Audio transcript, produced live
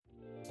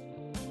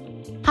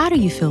How do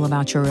you feel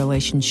about your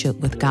relationship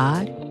with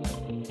God?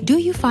 Do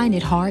you find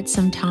it hard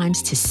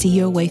sometimes to see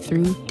your way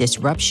through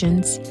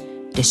disruptions,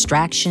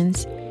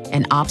 distractions,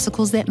 and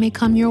obstacles that may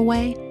come your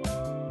way?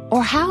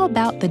 Or how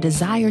about the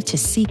desire to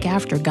seek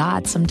after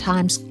God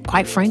sometimes,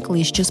 quite frankly,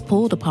 is just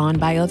pulled upon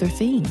by other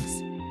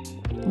things?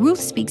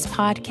 Ruth Speaks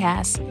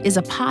Podcast is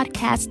a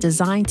podcast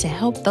designed to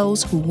help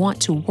those who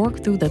want to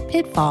work through the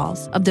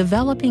pitfalls of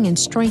developing and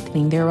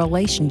strengthening their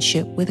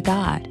relationship with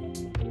God.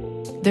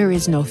 There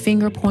is no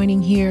finger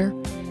pointing here,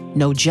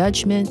 no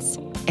judgments,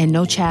 and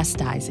no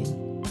chastising.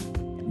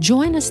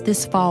 Join us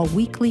this fall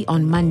weekly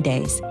on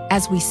Mondays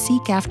as we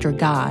seek after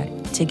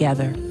God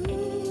together.